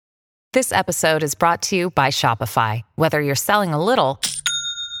This episode is brought to you by Shopify. Whether you're selling a little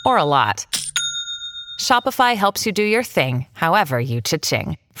or a lot, Shopify helps you do your thing, however you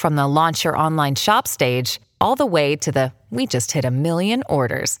cha-ching. From the launch your online shop stage, all the way to the we just hit 1 million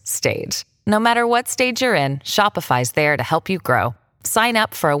orders stage. No matter what stage you're in, Shopify's there to help you grow. Sign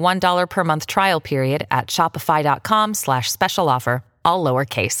up for a $1 per month trial period at shopify.com/special offer, all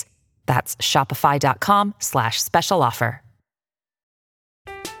lowercase. That's shopify.com/special offer.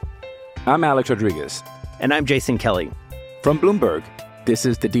 I'm Alex Rodriguez. And I'm Jason Kelly. From Bloomberg, this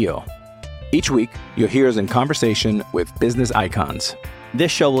is The Deal. Each week, you'll hear us in conversation with business icons.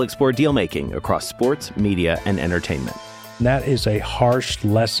 This show will explore deal-making across sports, media, and entertainment. That is a harsh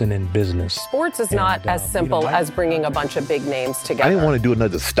lesson in business. Sports is not as simple as bringing a bunch of big names together. I didn't want to do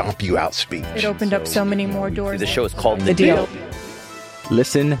another stomp you out speech. It opened up so many more doors. The show is called The Deal.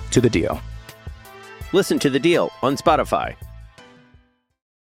 Listen to The Deal. Listen to The Deal on Spotify.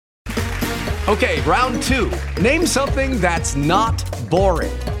 Okay, round two. Name something that's not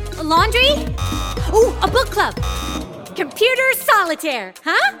boring. A laundry? Ooh, a book club. Computer solitaire,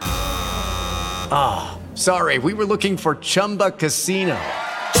 huh? Ah, sorry, we were looking for Chumba Casino.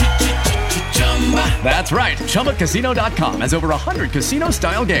 That's right, ChumbaCasino.com has over 100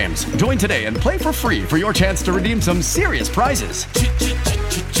 casino-style games. Join today and play for free for your chance to redeem some serious prizes.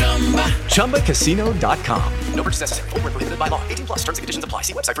 ChumbaCasino.com. No purchase necessary. Void where prohibited by law. 18+ terms and conditions apply.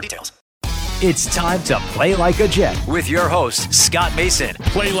 See website for details. It's time to play like a Jet with your host, Scott Mason.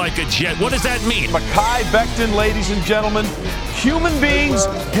 Play like a Jet. What does that mean? Mekhi Becton, ladies and gentlemen. Human beings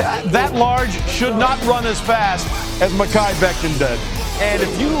that large should not run as fast as Mekhi Becton did. And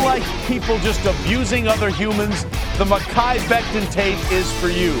if you like people just abusing other humans, the Mekhi Becton tape is for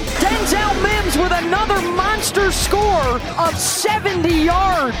you. Denzel Mims with another monster score of 70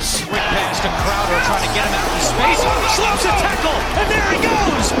 yards. Quick pass to Crowder trying to get him out of space. Slows a tackle, and there he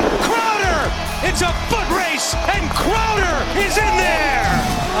goes. Crowder! It's a foot race, and Crowder is in there.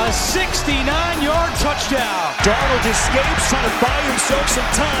 A 69-yard touchdown. Darnold escapes, trying to buy himself some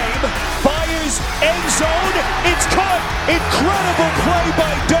time. Fires, end zone. It's caught. Incredible play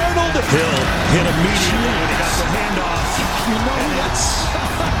by Darnold. Hill hit immediately when he got the handoff. You know that's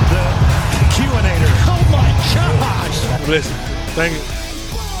the Q-inator. Oh my gosh. Listen, thank you.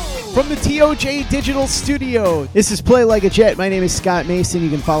 From the TOJ Digital Studio, this is Play Like a Jet. My name is Scott Mason. You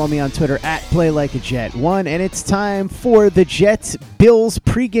can follow me on Twitter at PlayLikeAJet1. And it's time for the Jets-Bills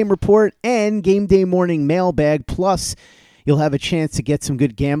pregame report and game day morning mailbag. Plus, you'll have a chance to get some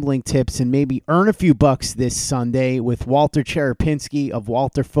good gambling tips and maybe earn a few bucks this Sunday with Walter Cherepinski of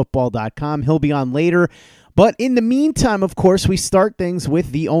WalterFootball.com. He'll be on later. But in the meantime, of course, we start things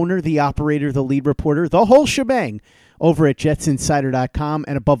with the owner, the operator, the lead reporter, the whole shebang over at JetsInsider.com.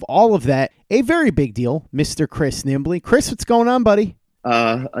 And above all of that, a very big deal, Mr. Chris Nimbley. Chris, what's going on, buddy?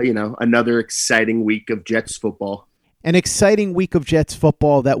 Another exciting week of Jets football. An exciting week of Jets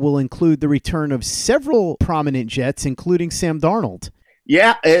football that will include the return of several prominent Jets, including Sam Darnold.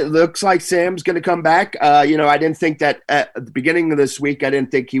 Yeah, it looks like Sam's going to come back. I didn't think that at the beginning of this week, I didn't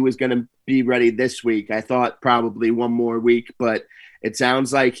think he was going to be ready this week. I thought probably one more week, but it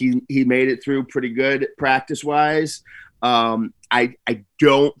sounds like he made it through pretty good practice-wise. I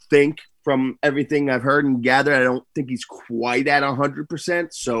don't think, from everything I've heard and gathered, I don't think he's quite at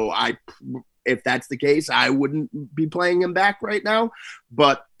 100%. So if that's the case, I wouldn't be playing him back right now.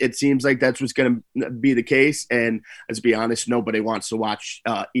 But it seems like that's what's going to be the case. And let's be honest, nobody wants to watch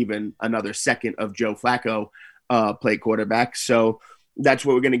even another second of Joe Flacco play quarterback. So that's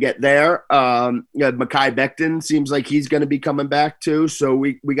what we're going to get there. Mekhi Becton seems like he's going to be coming back too. So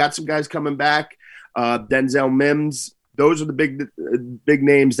we got some guys coming back. Denzel Mims. Those are the big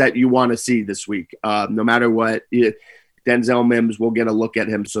names that you want to see this week. No matter what, Denzel Mims will get a look at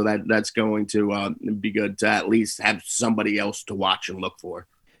him. So that's going to be good to at least have somebody else to watch and look for.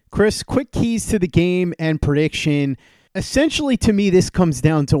 Chris, quick keys to the game and prediction. Essentially, to me, this comes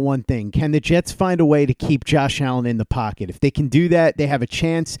down to one thing. Can the Jets find a way to keep Josh Allen in the pocket? If they can do that, they have a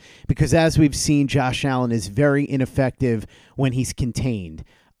chance because, as we've seen, Josh Allen is very ineffective when he's contained.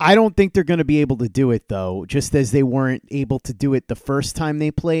 I don't think they're going to be able to do it, though, just as they weren't able to do it the first time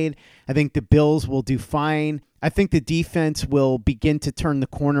they played. I think the Bills will do fine. I think the defense will begin to turn the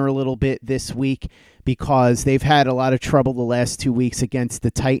corner a little bit this week because they've had a lot of trouble the last 2 weeks against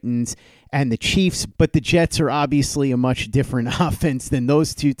the Titans and the Chiefs, but the Jets are obviously a much different offense than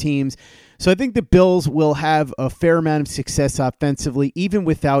those two teams. So I think the Bills will have a fair amount of success offensively. Even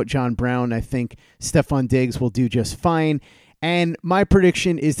without John Brown, I think Stephon Diggs will do just fine. And my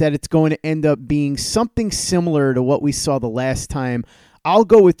prediction is that it's going to end up being something similar to what we saw the last time. I'll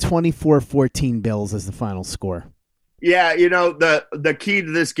go with 24-14 Bills as the final score. Yeah, the key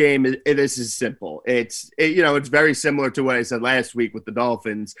to this game is simple. It's very similar to what I said last week with the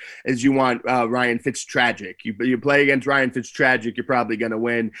Dolphins. Is you want Ryan Fitztragic. You play against Ryan Fitztragic, you're probably going to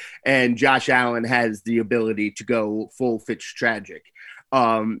win. And Josh Allen has the ability to go full Fitztragic.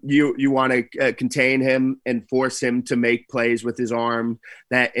 You want to contain him and force him to make plays with his arm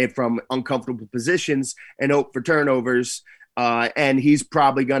from uncomfortable positions and hope for turnovers. And he's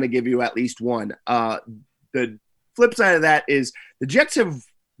probably going to give you at least one. The flip side of that is the Jets have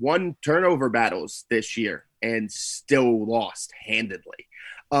won turnover battles this year and still lost handedly.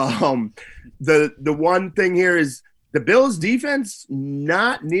 The one thing here is the Bills' defense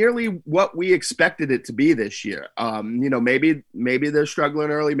not nearly what we expected it to be this year. Maybe they're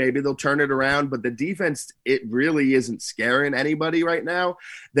struggling early, maybe they'll turn it around, but the defense, it really isn't scaring anybody right now.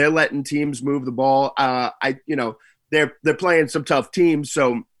 They're letting teams move the ball. They're playing some tough teams,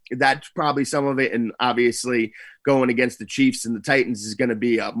 so that's probably some of it. And obviously going against the Chiefs and the Titans is going to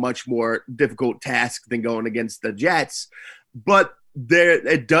be a much more difficult task than going against the Jets. But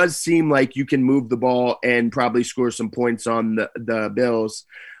it does seem like you can move the ball and probably score some points on the Bills.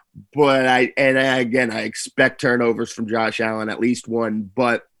 But I expect turnovers from Josh Allen, at least one,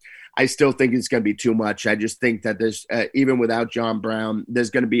 but I still think it's going to be too much. I just think that there's even without John Brown, there's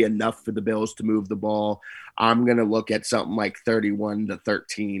going to be enough for the Bills to move the ball. I'm going to look at something like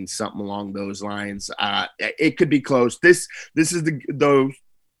 31-13, something along those lines. It could be close. This is the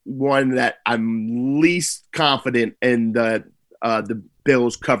one that I'm least confident in the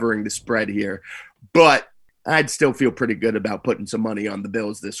Bills covering the spread here, but I'd still feel pretty good about putting some money on the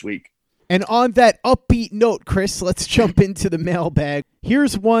Bills this week. And on that upbeat note, Chris, let's jump into the mailbag.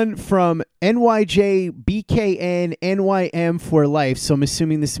 Here's one from NYJ BKN for life. So I'm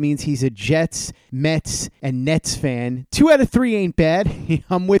assuming this means he's a Jets, Mets, and Nets fan. 2 out of 3 ain't bad.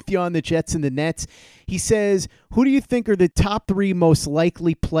 I'm with you on the Jets and the Nets. He says, who do you think are the top 3 most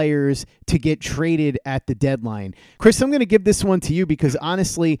likely players to get traded at the deadline? Chris, I'm going to give this one to you because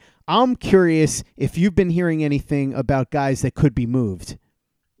honestly, I'm curious if you've been hearing anything about guys that could be moved.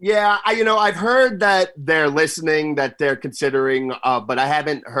 Yeah, I've heard that they're listening, that they're considering, but I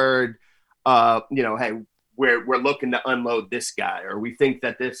haven't heard, hey, we're looking to unload this guy, or we think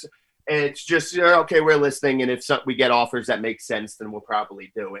that this. It's just okay, we're listening, and if we get offers that make sense, then we'll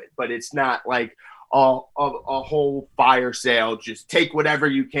probably do it. But it's not like a whole fire sale. Just take whatever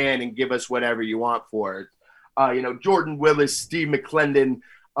you can and give us whatever you want for it. Jordan Willis, Steve McClendon,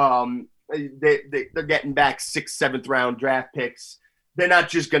 they're getting back 6th, 7th round draft picks. They're not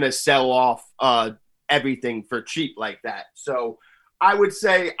just going to sell off everything for cheap like that. So I would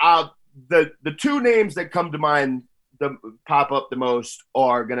say the 2 names that come to mind that pop up the most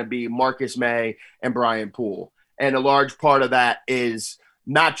are going to be Marcus May and Brian Poole. And a large part of that is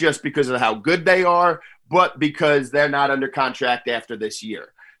not just because of how good they are, but because they're not under contract after this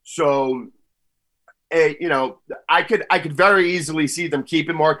year. So, I could very easily see them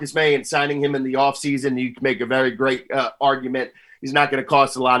keeping Marcus May and signing him in the offseason. You can make a very great argument. He's not going to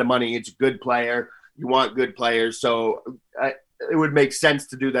cost a lot of money. It's a good player. You want good players. So it would make sense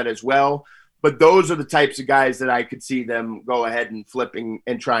to do that as well. But those are the types of guys that I could see them go ahead and flipping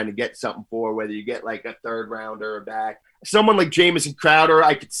and trying to get something for, whether you get like a 3rd rounder or back. Someone like Jamison Crowder,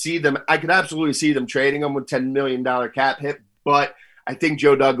 I could absolutely see them trading him with $10 million cap hit. But I think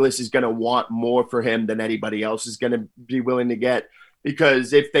Joe Douglas is going to want more for him than anybody else is going to be willing to get,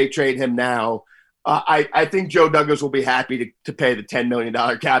 because if they trade him now, I think Joe Douglas will be happy to pay the $10 million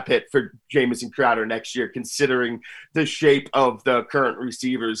cap hit for Jamison Crowder next year, considering the shape of the current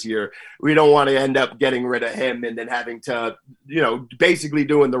receivers here. We don't want to end up getting rid of him and then having to, basically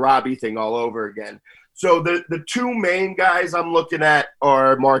doing the Robbie thing all over again. So the 2 main guys I'm looking at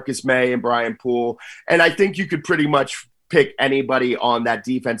are Marcus May and Brian Poole. And I think you could pretty much pick anybody on that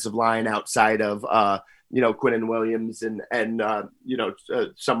defensive line outside of Quinnen Williams and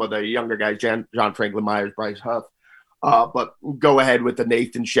some of the younger guys, John Franklin Myers, Bryce Huff. But go ahead with the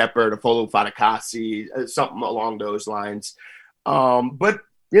Nathan Shepard, Afolu Fatukasi, something along those lines. But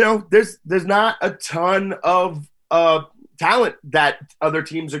there's not a ton of talent that other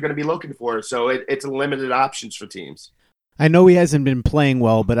teams are going to be looking for. So it's limited options for teams. I know he hasn't been playing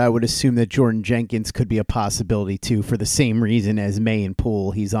well, but I would assume that Jordan Jenkins could be a possibility too, for the same reason as May and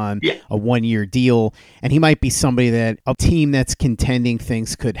Poole. He's on a 1-year deal, and he might be somebody that a team that's contending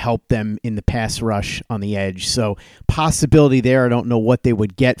thinks could help them in the pass rush on the edge. So possibility there. I don't know what they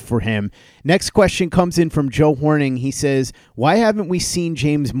would get for him. Next question comes in from Joe Horning. He says, why haven't we seen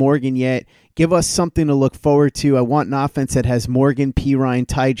James Morgan yet? Give us something to look forward to. I want an offense that has Morgan, Perine,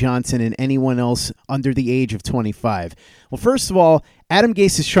 Ty Johnson, and anyone else under the age of 25. Well, first of all, Adam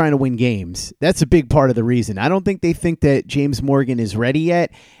Gase is trying to win games. That's a big part of the reason. I don't think they think that James Morgan is ready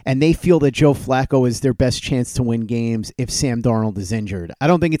yet, and they feel that Joe Flacco is their best chance to win games if Sam Darnold is injured. I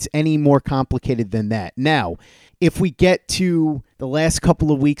don't think it's any more complicated than that. Now, if we get to the last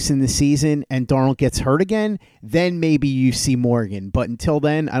couple of weeks in the season and Darnold gets hurt again, then maybe you see Morgan. But until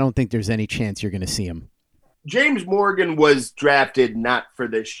then, I don't think there's any chance you're going to see him. James Morgan was drafted not for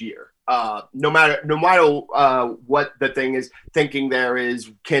this year. No matter what the thing is, thinking there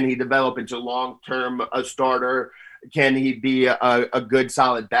is, can he develop into long-term a starter? Can he be a good,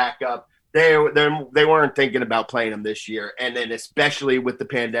 solid backup? They weren't thinking about playing him this year. And then especially with the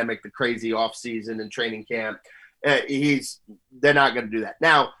pandemic, the crazy offseason and training camp, they're not going to do that.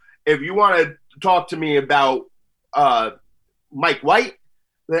 Now, if you want to talk to me about Mike White,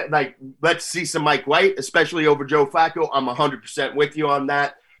 like, let's see some Mike White, especially over Joe Flacco. I'm 100% with you on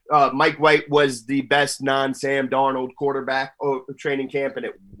that. Mike White was the best non-Sam Darnold quarterback over training camp, and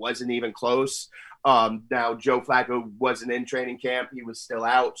it wasn't even close. Now, Joe Flacco wasn't in training camp. He was still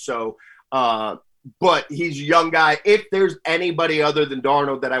out. So, but he's a young guy. If there's anybody other than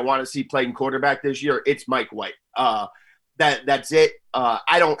Darnold that I want to see playing quarterback this year, it's Mike White. That's it.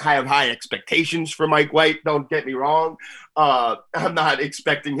 I don't have high expectations for Mike White. Don't get me wrong. I'm not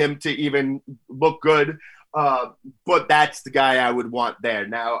expecting him to even look good. But that's the guy I would want there.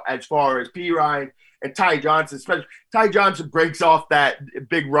 Now, as far as Perine and Ty Johnson, especially Ty Johnson breaks off that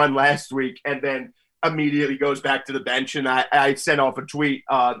big run last week and then immediately goes back to the bench. And I sent off a tweet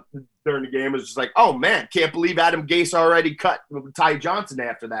during the game. It was just like, oh, man, can't believe Adam Gase already cut Ty Johnson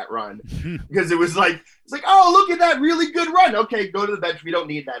after that run. Because it's like, oh, look at that really good run. Okay, go to the bench. We don't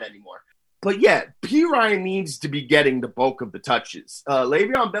need that anymore. But, yeah, Perine needs to be getting the bulk of the touches.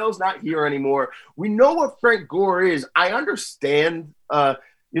 Le'Veon Bell's not here anymore. We know what Frank Gore is. I understand,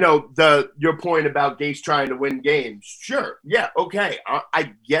 your point about Gase trying to win games. Sure, yeah, okay.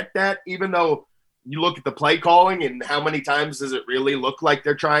 I get that, even though you look at the play calling and how many times does it really look like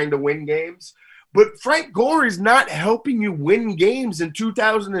they're trying to win games. But Frank Gore is not helping you win games in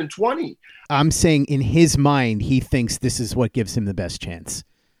 2020. I'm saying in his mind, he thinks this is what gives him the best chance.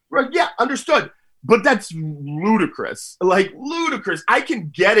 Right, yeah, understood. But that's ludicrous. Like, ludicrous. I can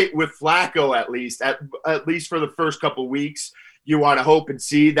get it with Flacco at least for the first couple weeks. You want to hope and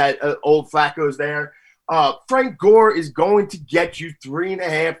see that old Flacco's there. Frank Gore is going to get you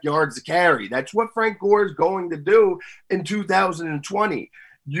 3.5 yards a carry. That's what Frank Gore is going to do in 2020.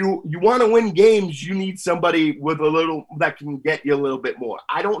 You want to win games, you need somebody with a little that can get you a little bit more.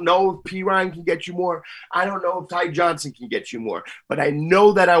 I don't know if Perine can get you more. I don't know if Ty Johnson can get you more. But I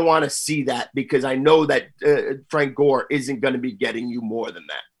know that I want to see that because I know that Frank Gore isn't going to be getting you more than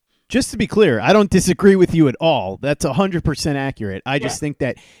that. Just to be clear, I don't disagree with you at all. That's 100% accurate. I just think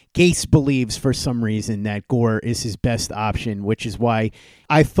that Gase believes for some reason that Gore is his best option, which is why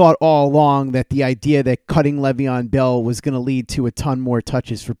I thought all along that the idea that cutting Le'Veon Bell was going to lead to a ton more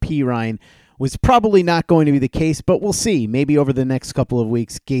touches for Perine was probably not going to be the case, but we'll see. Maybe over the next couple of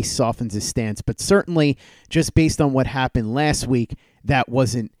weeks, Gase softens his stance. But certainly, just based on what happened last week, that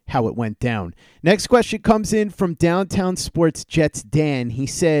wasn't how it went down. Next question comes in from Downtown Sports Jets Dan. He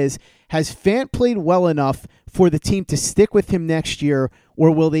says, has Fant played well enough for the team to stick with him next year,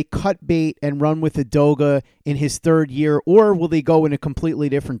 or will they cut bait and run with Udoka in his third year, or will they go in a completely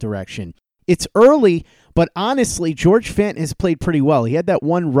different direction? It's early, but honestly, George Fant has played pretty well. He had that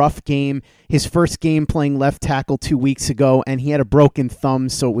one rough game, his first game playing left tackle 2 weeks ago, and he had a broken thumb,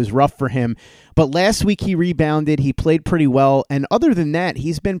 so it was rough for him. But last week he rebounded, he played pretty well, and other than that,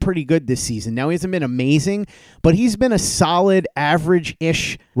 he's been pretty good this season. Now, he hasn't been amazing, but he's been a solid,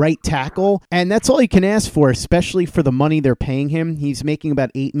 average-ish right tackle, and that's all you can ask for, especially for the money they're paying him. He's making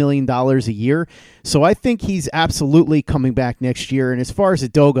about $8 million a year, so I think he's absolutely coming back next year. And as far as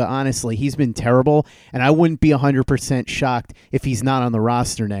Udoka, honestly, he's been terrible, and I wouldn't be 100% shocked if he's not on the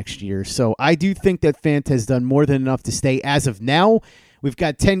roster next year. So I do think that Fant has done more than enough to stay as of now. We've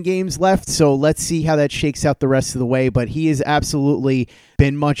got 10 games left, so let's see how that shakes out the rest of the way. But he has absolutely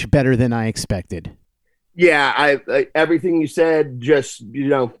been much better than I expected. Yeah, I everything you said, just,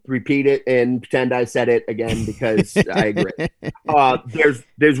 repeat it and pretend I said it again because I agree.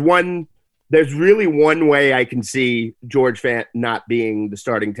 There's really one way I can see George Fant not being the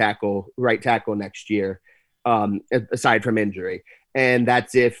starting right tackle next year, aside from injury. And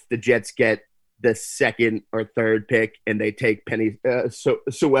that's if the Jets get the second or third pick and they take Penny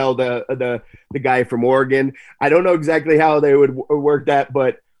Sewell, the guy from Oregon. I don't know exactly how they would work that,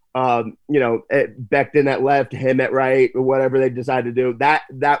 but Becton at left, him at right, or whatever they decide to do.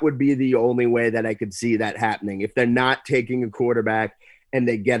 That would be the only way that I could see that happening. If they're not taking a quarterback and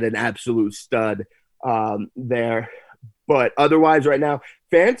they get an absolute stud there. But otherwise right now,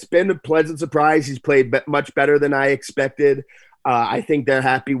 Fant's been a pleasant surprise. He's played much better than I expected. I think they're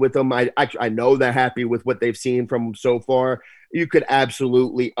happy with him. I know they're happy with what they've seen from him so far. You could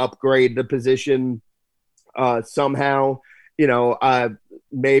absolutely upgrade the position somehow.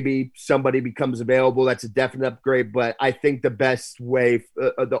 Maybe somebody becomes available. That's a definite upgrade. But I think the best way,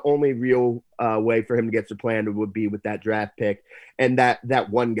 the only real way for him to get supplanted would be with that draft pick and that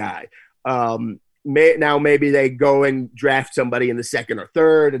one guy. Now maybe they go and draft somebody in the second or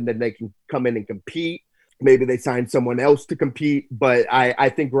third, and then they can come in and compete. Maybe they sign someone else to compete. But I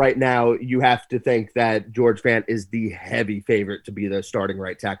think right now you have to think that George Fant is the heavy favorite to be the starting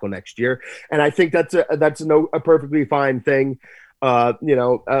right tackle next year. And I think that's a perfectly fine thing.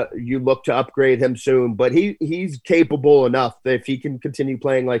 You look to upgrade him soon, but he's capable enough that if he can continue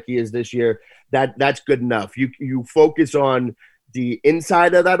playing like he is this year, that's good enough. You focus on the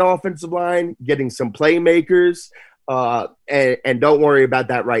inside of that offensive line, getting some playmakers, and don't worry about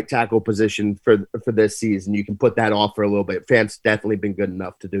that right tackle position for this season. You can put that off for a little bit. Fant's definitely been good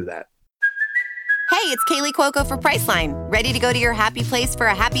enough to do that. Hey, it's Kaylee Cuoco for Priceline. Ready to go to your happy place for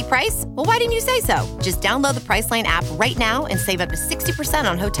a happy price? Well, why didn't you say so? Just download the Priceline app right now and save up to 60%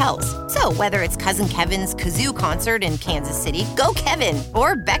 on hotels. So whether it's Cousin Kevin's Kazoo Concert in Kansas City, go Kevin,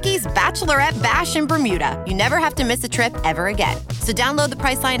 or Becky's Bachelorette Bash in Bermuda, you never have to miss a trip ever again. So download the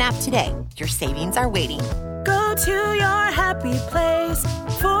Priceline app today. Your savings are waiting. Go to your happy place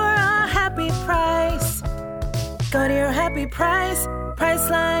for a happy price. Go to your happy price,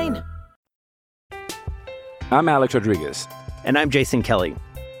 Priceline. I'm Alex Rodriguez. And I'm Jason Kelly.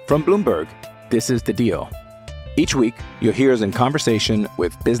 From Bloomberg, this is The Deal. Each week, you'll hear us in conversation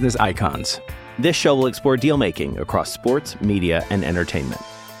with business icons. This show will explore deal-making across sports, media, and entertainment.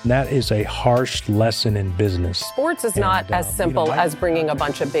 That is a harsh lesson in business. Sports is not as simple as bringing a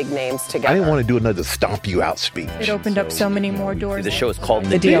bunch of big names together. I didn't want to do another stomp you out speech. It opened up so many more doors. The show is called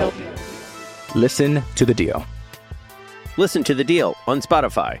The Deal. Listen to The Deal. Listen to The Deal on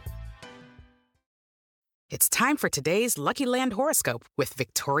Spotify. It's time for today's Lucky Land horoscope with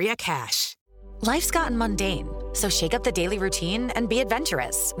Victoria Cash. Life's gotten mundane, so shake up the daily routine and be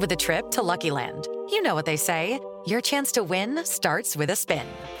adventurous with a trip to Lucky Land. You know what they say, your chance to win starts with a spin.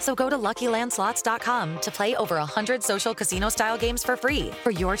 So go to LuckyLandSlots.com to play over 100 social casino-style games for free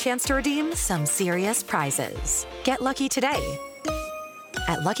for your chance to redeem some serious prizes. Get lucky today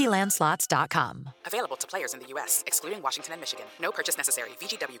at LuckyLandSlots.com. Available to players in the U.S., excluding Washington and Michigan. No purchase necessary.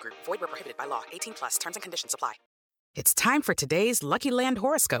 VGW Group. Void where prohibited by law. 18 plus. Terms and conditions apply. It's time for today's Lucky Land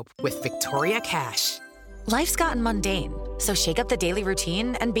horoscope with Victoria Cash. Life's gotten mundane, so shake up the daily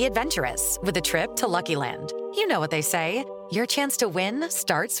routine and be adventurous with a trip to Lucky Land. You know what they say, your chance to win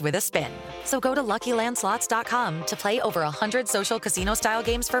starts with a spin. So go to LuckyLandSlots.com to play over 100 social casino-style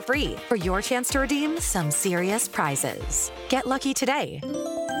games for free for your chance to redeem some serious prizes. Get lucky today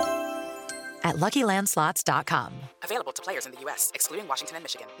at LuckyLandSlots.com. Available to players in the U.S., excluding Washington and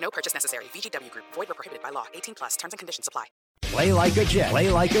Michigan. No purchase necessary. VGW Group. Void where prohibited by law. 18 plus. Terms and conditions apply. Play like a Jet. Play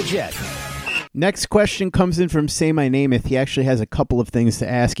like a Jet. Next question comes in from Say My Nameth. He actually has a couple of things to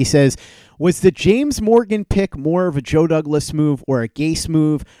ask. He says, was the James Morgan pick more of a Joe Douglas move or a Gase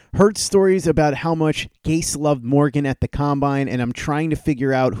move? Heard stories about how much Gase loved Morgan at the Combine, and I'm trying to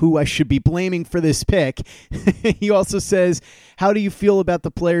figure out who I should be blaming for this pick. He also says, how do you feel about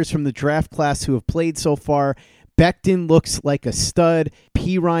the players from the draft class who have played so far? Becton looks like a stud.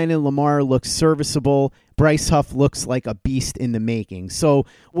 P. Ryan and Lamar look serviceable. Bryce Huff looks like a beast in the making. So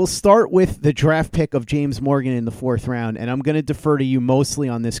we'll start with the draft pick of James Morgan in the 4th round, and I'm going to defer to you mostly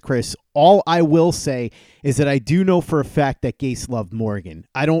on this, Chris. All I will say is that I do know for a fact that Gase loved Morgan.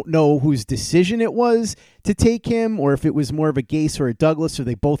 I don't know whose decision it was to take him, or if it was more of a Gase or a Douglas, or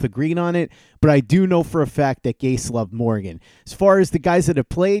they both agreed on it, but I do know for a fact that Gase loved Morgan. As far as the guys that have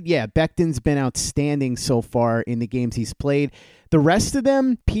played, yeah, Becton's been outstanding so far in the games he's played. The rest of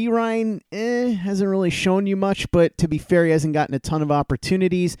them, P. Ryan, hasn't really shown you much, but to be fair, he hasn't gotten a ton of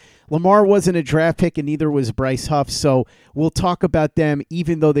opportunities. Lamar wasn't a draft pick, and neither was Bryce Huff, so we'll talk about them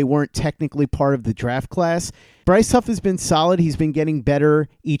even though they weren't technically part of the draft class. Bryce Huff has been solid. He's been getting better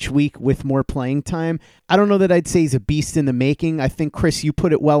each week with more playing time. I don't know that I'd say he's a beast in the making. I think, Chris, you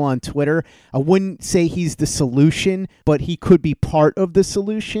put it well on Twitter. I wouldn't say he's the solution, but he could be part of the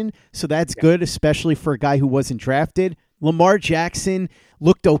solution, so that's good, especially for a guy who wasn't drafted. Lamar Jackson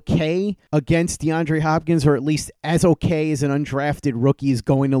looked okay against DeAndre Hopkins, or at least as okay as an undrafted rookie is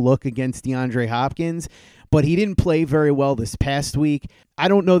going to look against DeAndre Hopkins, but he didn't play very well this past week. I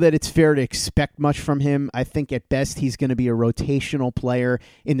don't know that it's fair to expect much from him. I think at best he's going to be a rotational player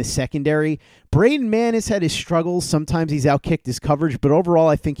in the secondary. Braden Mann has had his struggles. Sometimes he's outkicked his coverage, but overall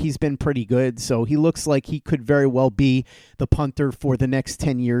I think he's been pretty good. So he looks like he could very well be the punter for the next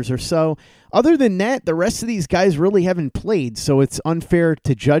 10 years or so. Other than that, the rest of these guys really haven't played, so it's unfair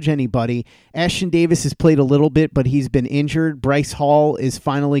to judge anybody. Ashton Davis has played a little bit, but he's been injured. Bryce Hall is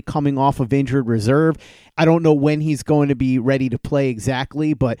finally coming off of injured reserve. I don't know when he's going to be ready to play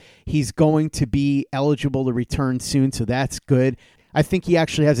exactly, but he's going to be eligible to return soon, so that's good. I think he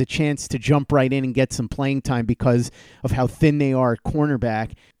actually has a chance to jump right in and get some playing time because of how thin they are at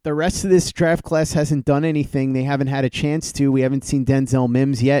cornerback. The rest of this draft class hasn't done anything. They haven't had a chance to. We haven't seen Denzel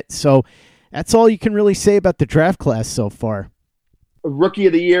Mims yet, so that's all you can really say about the draft class so far. Rookie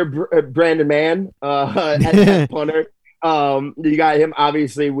of the year, Brandon Mann, at punter. You got him.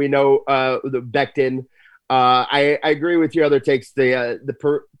 Obviously, we know the Becton. I agree with your other takes.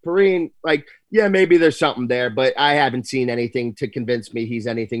 The Perrine, like, yeah, maybe there's something there, but I haven't seen anything to convince me he's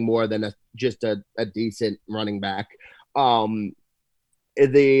anything more than just a decent running back. I'm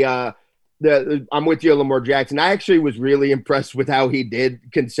with you, Lamar Jackson. I actually was really impressed with how he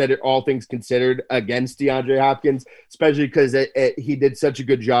did, consider all things considered, against DeAndre Hopkins, especially because he did such a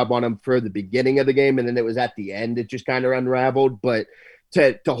good job on him for the beginning of the game, and then it was at the end it just kind of unraveled. But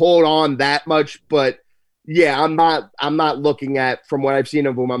to hold on that much, but yeah, I'm not looking at, from what I've seen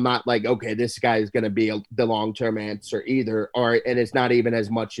of him, I'm not like, okay, this guy is going to be the long-term answer either. And it's not even as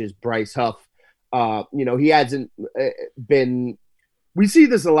much as Bryce Huff. He hasn't been. We see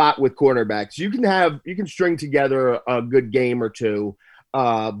this a lot with cornerbacks. You can string together a good game or two,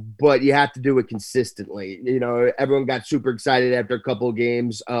 but you have to do it consistently. Everyone got super excited after a couple of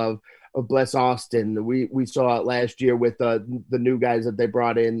games of Bless Austin. We saw it last year with the new guys that they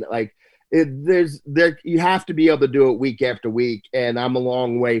brought in. Like, you have to be able to do it week after week, and I'm a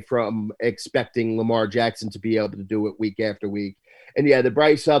long way from expecting Lamar Jackson to be able to do it week after week. And yeah, the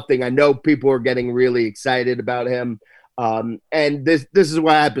Bryce Huff thing, I know people are getting really excited about him. And this is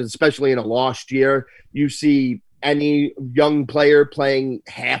what happens, especially in a lost year. You see any young player playing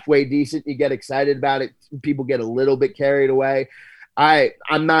halfway decent, you get excited about it. People get a little bit carried away.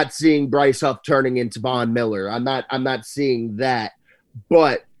 I'm not seeing Bryce Huff turning into Von Miller. I'm not seeing that.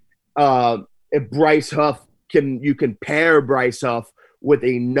 But if Bryce Huff you can pair Bryce Huff with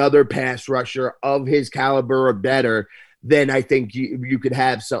another pass rusher of his caliber or better, then I think you could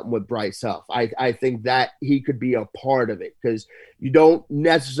have something with Bryce Huff. I think that he could be a part of it, because you don't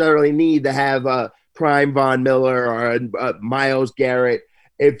necessarily need to have a prime Von Miller or a Myles Garrett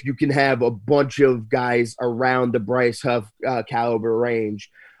if you can have a bunch of guys around the Bryce Huff caliber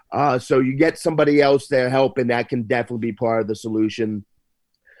range. So you get somebody else there helping, that can definitely be part of the solution.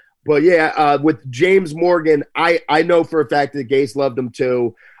 But yeah, with James Morgan, I know for a fact that Gase loved him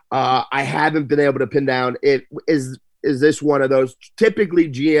too. I haven't been able to pin down it. Is this one of those? Typically,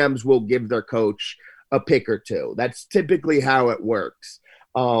 GMs will give their coach a pick or two. That's typically how it works.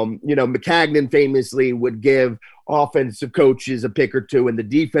 McCagnon famously would give offensive coaches a pick or two and the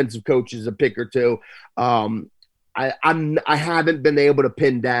defensive coaches a pick or two. I haven't been able to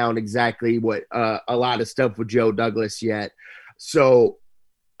pin down exactly what a lot of stuff with Joe Douglas yet. So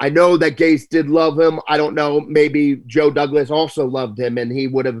I know that Gase did love him. I don't know. Maybe Joe Douglas also loved him and he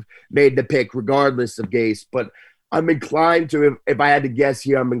would have made the pick regardless of Gase. But I'm inclined to, if I had to guess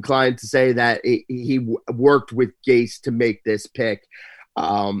here, I'm inclined to say that he worked with Gase to make this pick.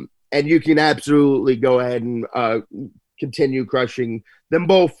 And you can absolutely go ahead and continue crushing them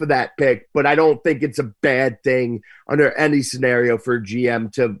both for that pick. But I don't think it's a bad thing under any scenario for a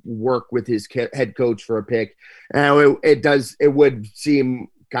GM to work with his head coach for a pick. Now, it would seem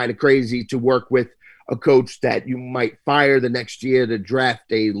kind of crazy to work with a coach that you might fire the next year to draft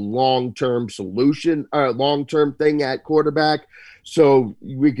a long-term solution or long-term thing at quarterback. So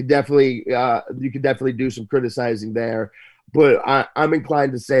we could definitely, you could definitely do some criticizing there, but I'm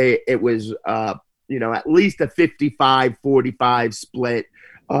inclined to say it was, at least a 55-45 split,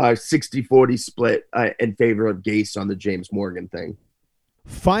 60-40 split in favor of Gase on the James Morgan thing.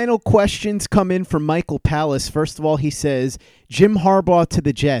 Final questions come in from Michael Pallas. First of all, he says, Jim Harbaugh to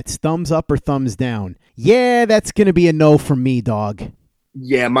the Jets, thumbs up or thumbs down? Yeah, that's going to be a no from me, dog.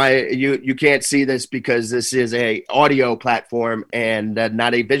 Yeah, you can't see this because this is a audio platform and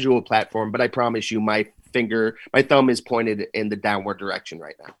not a visual platform, but I promise you my thumb is pointed in the downward direction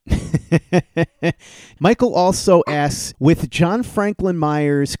right now. Michael also asks, with John Franklin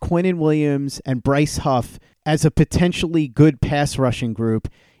Myers, Quinnen Williams, and Bryce Huff, as a potentially good pass rushing group,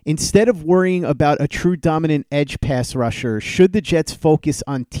 instead of worrying about a true dominant edge pass rusher, should the Jets focus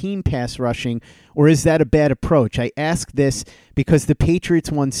on team pass rushing, or is that a bad approach? I ask this because the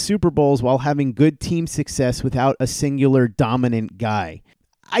Patriots won Super Bowls while having good team success without a singular dominant guy.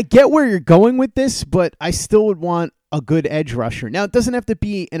 I get where you're going with this, but I still would want a good edge rusher. Now, it doesn't have to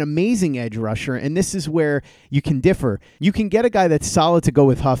be an amazing edge rusher, and this is where you can differ. You can get a guy that's solid to go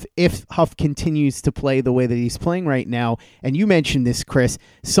with Huff if Huff continues to play the way that he's playing right now. And you mentioned this, Chris,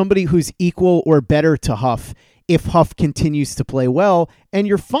 somebody who's equal or better to Huff if Huff continues to play well, and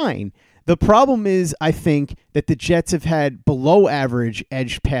you're fine. The problem is, I think, that the Jets have had below average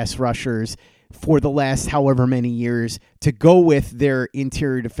edge pass rushers for the last however many years to go with their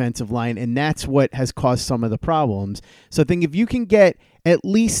interior defensive line, and that's what has caused some of the problems. So I think if you can get at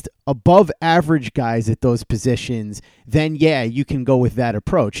least above average guys at those positions, then yeah, you can go with that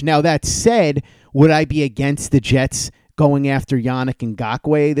approach. Now, that said, would I be against the Jets going after Yannick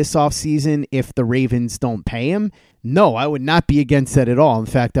Ngakoue this offseason if the Ravens don't pay him? No, I would not be against that at all. In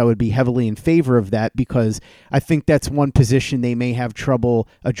fact, I would be heavily in favor of that because I think that's one position they may have trouble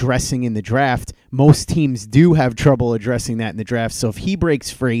addressing in the draft. Most teams do have trouble addressing that in the draft. So if he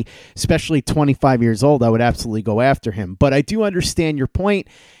breaks free, especially 25 years old, I would absolutely go after him. But I do understand your point,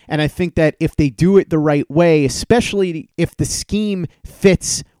 and I think that if they do it the right way, especially if the scheme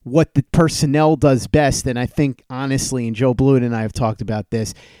fits what the personnel does best, and I think, honestly, and Joe Blewett and I have talked about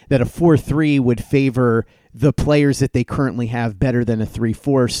this, that a 4-3 would favor the players that they currently have better than a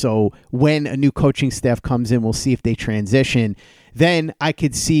 3-4. So when a new coaching staff comes in, we'll see if they transition. Then I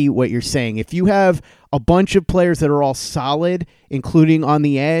could see what you're saying. If you have a bunch of players that are all solid, including on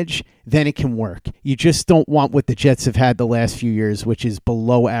the edge, then it can work. You just don't want what the Jets have had the last few years, which is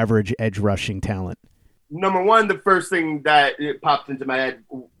below average edge rushing talent. Number one, the first thing that popped into my head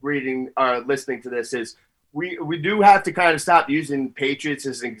reading or listening to this is we do have to kind of stop using Patriots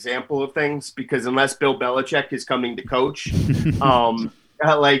as an example of things, because unless Bill Belichick is coming to coach, I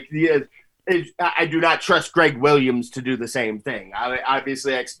do not trust Greg Williams to do the same thing. I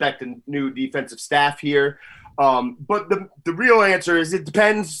expect a new defensive staff here. But the real answer is it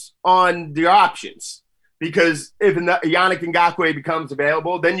depends on the options, because if Yannick Ngakoue becomes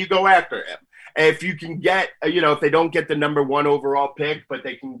available, then you go after him. If you can get, if they don't get the number 1 overall pick, but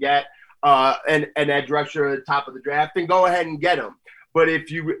they can get an edge rusher at the top of the draft, then go ahead and get him. But if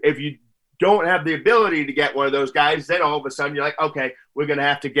you don't have the ability to get one of those guys, then all of a sudden you're like, okay, we're going to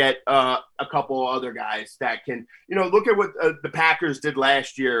have to get a couple other guys that can, look at what the Packers did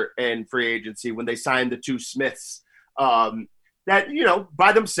last year in free agency when they signed the 2 Smiths. That,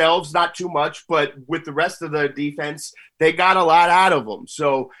 by themselves, not too much, but with the rest of the defense, they got a lot out of them.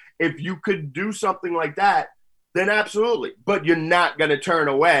 So if you could do something like that, then absolutely. But you're not going to turn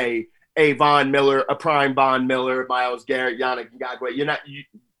away a Von Miller, a prime Von Miller, Myles Garrett, Yannick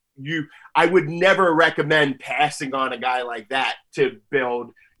Ngakoue. I would never recommend passing on a guy like that to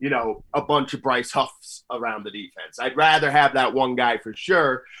build, a bunch of Bryce Huffs around the defense. I'd rather have that one guy for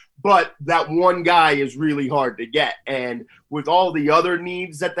sure, but that one guy is really hard to get. And with all the other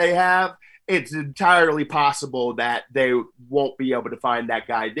needs that they have, it's entirely possible that they won't be able to find that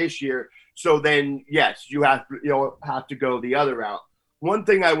guy this year. So then, yes, you have to go the other route. One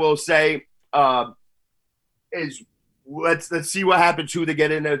thing I will say is let's see what happens who they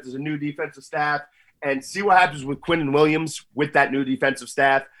get in as a new defensive staff, and see what happens with Quinnen Williams with that new defensive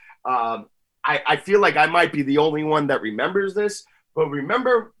staff. I feel like I might be the only one that remembers this, but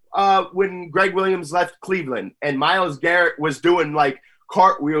remember when Greg Williams left Cleveland and Myles Garrett was doing like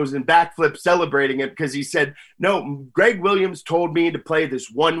cartwheels and backflips celebrating it because he said, no, Greg Williams told me to play this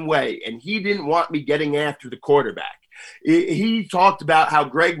one way, and he didn't want me getting after the quarterback. He talked about how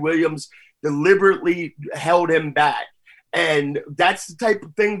Greg Williams deliberately held him back. And that's the type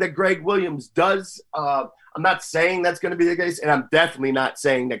of thing that Greg Williams does. I'm not saying that's going to be the case, and I'm definitely not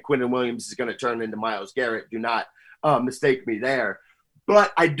saying that Quinnen Williams is going to turn into Myles Garrett. Do not mistake me there.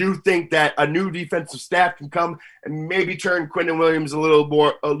 But I do think that a new defensive staff can come and maybe turn Quinnen Williams a little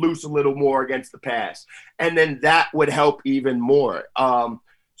more loose, a little more against the pass. And then that would help even more.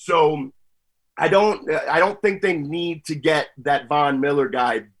 So I don't think they need to get that Von Miller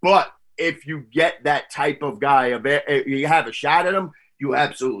guy, but if you get that type of guy, you have a shot at him, you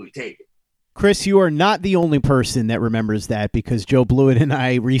absolutely take it. Chris, you are not the only person that remembers that, because Joe Blewett and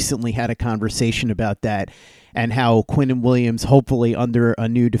I recently had a conversation about that and how Quinnen Williams, hopefully under a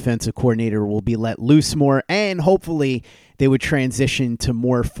new defensive coordinator, will be let loose more, and hopefully they would transition to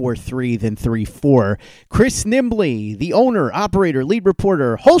more 4-3 than 3-4. Chris Nimbley, the owner, operator, lead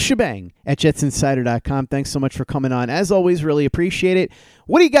reporter, whole shebang at JetsInsider.com. Thanks so much for coming on. As always, really appreciate it.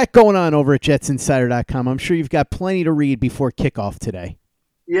 What do you got going on over at JetsInsider.com? I'm sure you've got plenty to read before kickoff today.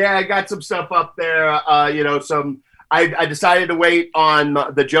 Yeah, I got some stuff up there. I decided to wait on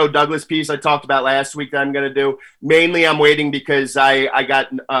the Joe Douglas piece I talked about last week that I'm going to do. Mainly, I'm waiting because I got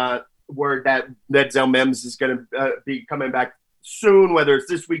word that Denzel Mims is going to be coming back soon, whether it's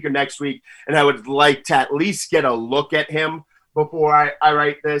this week or next week, and I would like to at least get a look at him before I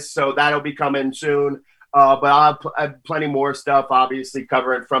write this. So that'll be coming soon. But I'll have plenty more stuff, obviously,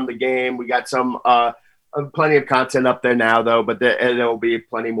 covering from the game. We got some plenty of content up there now, though, but there will be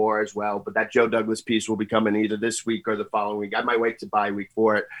plenty more as well. But that Joe Douglas piece will be coming either this week or the following week. I might wait to bye week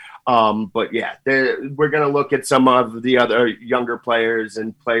for it. But yeah, we're going to look at some of the other younger players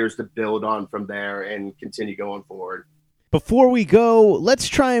and players to build on from there and continue going forward. Before we go, let's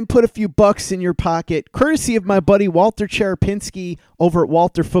try and put a few bucks in your pocket, courtesy of my buddy Walter Cherepinski over at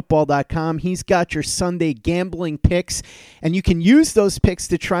walterfootball.com. He's got your Sunday gambling picks, and you can use those picks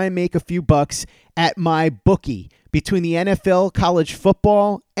to try and make a few bucks at MyBookie. Between the NFL, college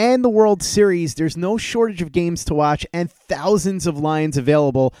football, and the World Series, there's no shortage of games to watch and thousands of lines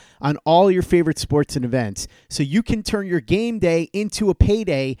available on all your favorite sports and events. So you can turn your game day into a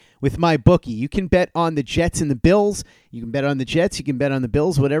payday with MyBookie. You can bet on the Jets and the Bills. You can bet on the Jets. You can bet on the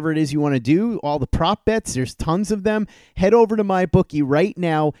Bills, whatever it is you want to do. All the prop bets, there's tons of them. Head over to MyBookie right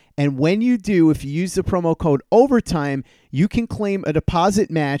now, and when you do, if you use the promo code OVERTIME, you can claim a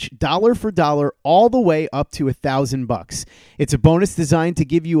deposit match dollar for dollar all the way up to $1,000. It's a bonus designed to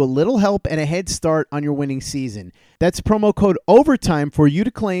give you a little help and a head start on your winning season. That's promo code OVERTIME for you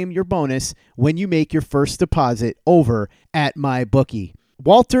to claim your bonus when you make your first deposit over at MyBookie.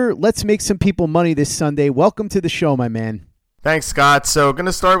 Walter, let's make some people money this Sunday. Welcome to the show, my man. Thanks, Scott. So going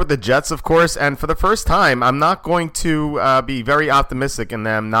to start with the Jets, of course, and for the first time, I'm not going to be very optimistic in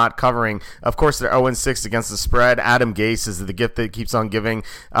them not covering. Of course, they're 0-6 against the spread. Adam Gase is the gift that keeps on giving,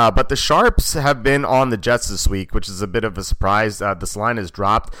 but the Sharps have been on the Jets this week, which is a bit of a surprise. This line has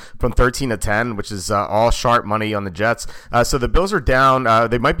dropped from 13 to 10, which is all sharp money on the Jets. So the Bills are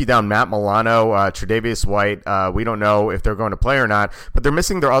down. They might be down Matt Milano, Tre'Davious White. We don't know if they're going to play or not, but they're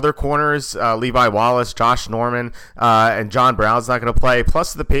missing their other corners, Levi Wallace, Josh Norman, and John Brown's not going to play.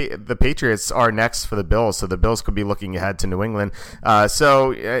 Plus, the Patriots are next for the Bills, so the Bills could be looking ahead to New England.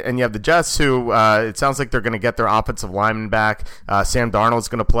 And you have the Jets, who it sounds like they're going to get their offensive lineman back. Sam Darnold's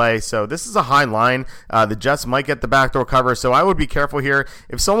going to play, so this is a high line. The Jets might get the backdoor cover, so I would be careful here.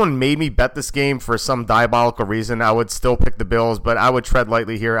 If someone made me bet this game for some diabolical reason, I would still pick the Bills, but I would tread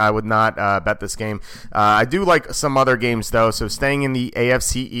lightly here. I would not bet this game. I do like some other games, though, so staying in the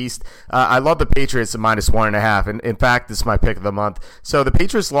AFC East, I love the Patriots at -1.5, and in fact, this is my pick of the month. So the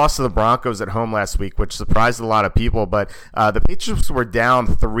Patriots lost to the Broncos at home last week, which surprised a lot of people, but the Patriots were down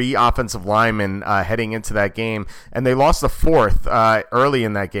 3 offensive linemen heading into that game, and they lost the 4th early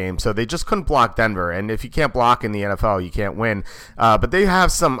in that game, so they just couldn't block Denver, and if you can't block in the NFL, you can't win. But they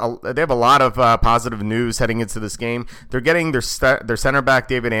have a lot of positive news heading into this game. They're getting their center back,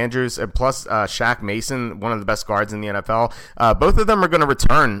 David Andrews, and plus Shaq Mason, one of the best guards in the NFL. Both of them are going to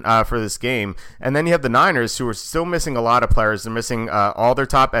return for this game, and then you have the Niners, who are still missing a lot of players. They're missing all their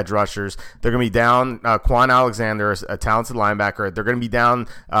top edge rushers. They're going to be down Quan Alexander, a talented linebacker. They're going to be down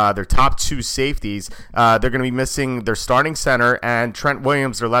their top 2 safeties. They're going to be missing their starting center and Trent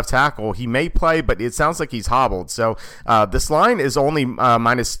Williams, their left tackle. He may play, but it sounds like he's hobbled. So this line is only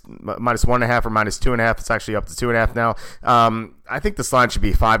 -1.5 or -2.5. It's actually up to 2.5 now. I think this line should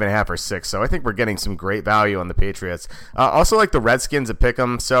be 5.5 or 6, so I think we're getting some great value on the Patriots. Also like the Redskins at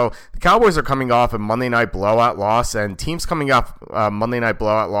Pick'em. So the Cowboys are coming off a Monday night blowout loss, and teams coming off Monday night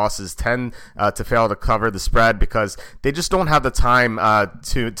blowout losses tend to fail to cover the spread because they just don't have the time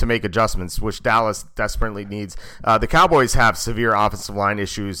to make adjustments, which Dallas desperately needs. The Cowboys have severe offensive line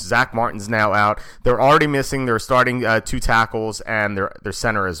issues. Zach Martin's now out. They're already missing their starting 2 tackles and their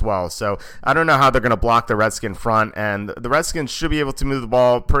center as well. So I don't know how they're going to block the Redskin front, and the Redskins should be able to move the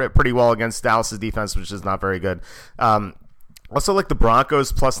ball pretty well against Dallas's defense, which is not very good. Also, like the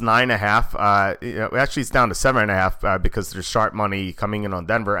Broncos plus 9.5. Actually, it's down to 7.5 because there's sharp money coming in on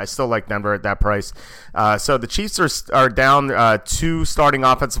Denver. I still like Denver at that price. So the Chiefs are down 2 starting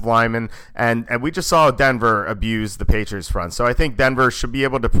offensive linemen, and we just saw Denver abuse the Patriots front. So I think Denver should be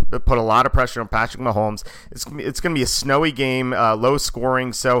able to put a lot of pressure on Patrick Mahomes. It's going to be a snowy game, low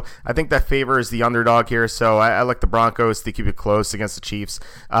scoring. So I think that favors the underdog here. So I like the Broncos to keep it close against the Chiefs.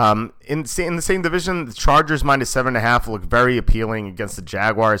 In the same division, the Chargers minus 7.5 look very appealing against the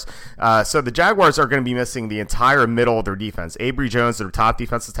Jaguars. So the Jaguars are going to be missing the entire middle of their defense. Avery Jones, their top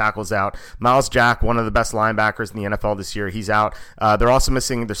defensive tackle, is out. Miles Jack, one of the best linebackers in the NFL this year, he's out. They're also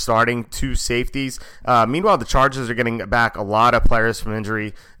missing their starting 2 safeties. Meanwhile, the Chargers are getting back a lot of players from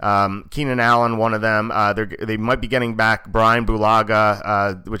injury. Keenan Allen, one of them. They might be getting back Brian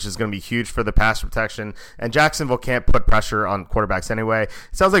Bulaga, which is going to be huge for the pass protection. And Jacksonville can't put pressure on quarterbacks anyway. It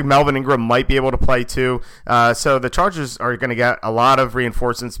sounds like Melvin Ingram might be able to play too. So the Chargers are going to get a lot of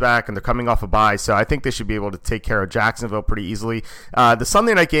reinforcements back, and they're coming off a bye, so I think they should be able to take care of Jacksonville pretty easily. The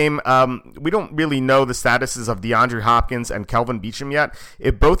Sunday night game, we don't really know the statuses of DeAndre Hopkins and Kelvin Beachum yet.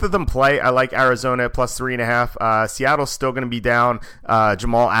 If both of them play, I like Arizona at plus 3.5. Seattle's still going to be down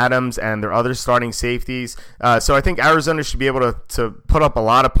Jamal Adams and their other starting safeties, so I think Arizona should be able to put up a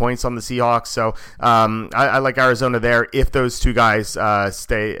lot of points on the Seahawks. So I like Arizona there if those 2 guys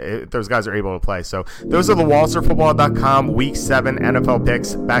if those guys are able to play. So those are the WalterFootball.com Week 7 NFL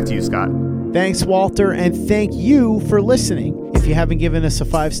picks. Back to you, Scott. Thanks, Walter, and thank you for listening. If you haven't given us a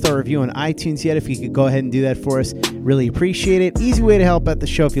 5-star review on iTunes yet, if you could go ahead and do that for us, really appreciate it. Easy way to help out the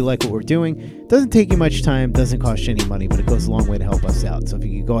show if you like what we're doing. Doesn't take you much time, doesn't cost you any money, but it goes a long way to help us out. So if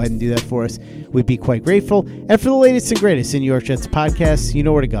you could go ahead and do that for us, we'd be quite grateful. And for the latest and greatest in New York Jets podcasts, you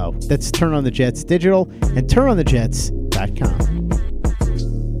know where to go. That's Turn on the Jets Digital and turnonthejets.com.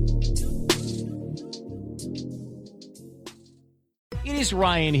 It is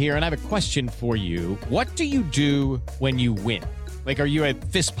Ryan here, and I have a question for you. What do you do when you win? Like, are you a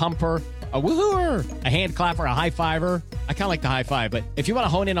fist pumper, a woohooer, a hand clapper, a high fiver? I kind of like the high five, but if you want to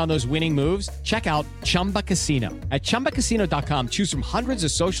hone in on those winning moves, check out Chumba Casino. At ChumbaCasino.com, choose from hundreds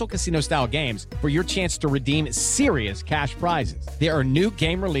of social casino-style games for your chance to redeem serious cash prizes. There are new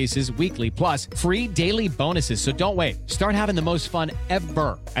game releases weekly, plus free daily bonuses. So don't wait. Start having the most fun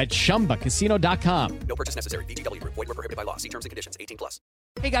ever at ChumbaCasino.com. No purchase necessary. VGW Group. Void where prohibited by law. See terms and conditions. 18+.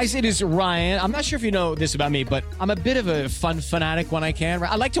 Hey guys, it is Ryan. I'm not sure if you know this about me, but I'm a bit of a fun fanatic when I can.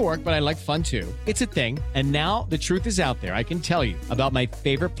 I like to work, but I like fun too. It's a thing. And now the truth is out there. I can tell you about my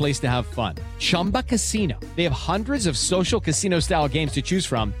favorite place to have fun. Chumba Casino. They have hundreds of social casino style games to choose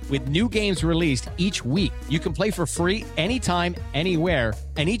from with new games released each week. You can play for free anytime, anywhere.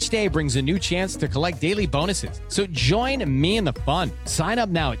 And each day brings a new chance to collect daily bonuses. So join me in the fun. Sign up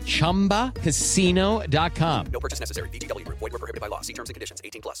now at ChumbaCasino.com. No purchase necessary. VGW Group. Void where prohibited by law. See terms and conditions.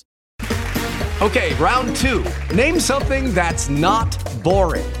 18+. Okay, round 2. Name something that's not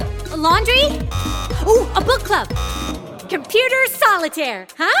boring. A laundry? Ooh, a book club. Computer solitaire,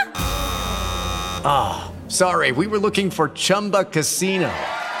 huh? Ah, sorry. We were looking for Chumba Casino.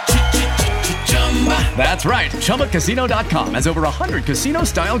 That's right. ChumbaCasino.com has over 100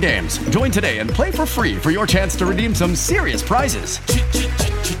 casino-style games. Join today and play for free for your chance to redeem some serious prizes.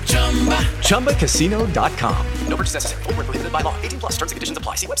 ChumbaCasino.com. No purchase necessary. Void where prohibited by law. 18+. Terms and conditions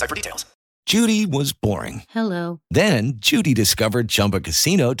apply. See website for details. Judy was boring. Hello. Then Judy discovered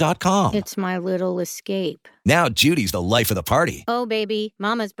ChumbaCasino.com. It's my little escape. Now Judy's the life of the party. Oh, baby,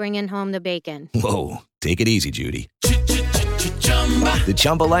 mama's bringing home the bacon. Whoa, take it easy, Judy. The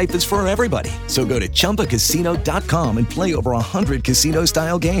Chumba life is for everybody. So go to ChumbaCasino.com and play over 100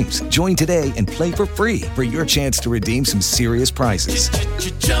 casino-style games. Join today and play for free for your chance to redeem some serious prizes.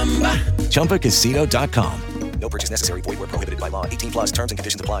 ChumbaCasino.com. No purchase necessary. Void where prohibited by law. 18+. Terms and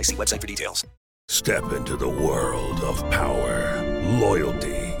conditions apply. See website for details. Step into the world of power,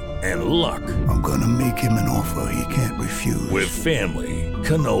 loyalty, and luck. I'm gonna make him an offer he can't refuse. With family,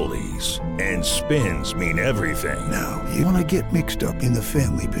 cannolis, and spins mean everything. Now, you wanna get mixed up in the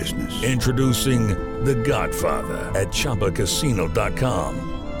family business. Introducing The Godfather at ChumbaCasino.com.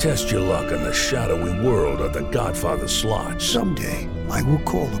 Test your luck in the shadowy world of The Godfather slot. Someday, I will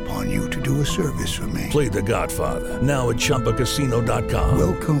call upon you to do a service for me. Play The Godfather, now at ChumbaCasino.com.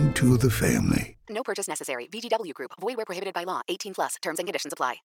 Welcome to the family. No purchase necessary. VGW Group. Void where prohibited by law. 18+. Terms and conditions apply.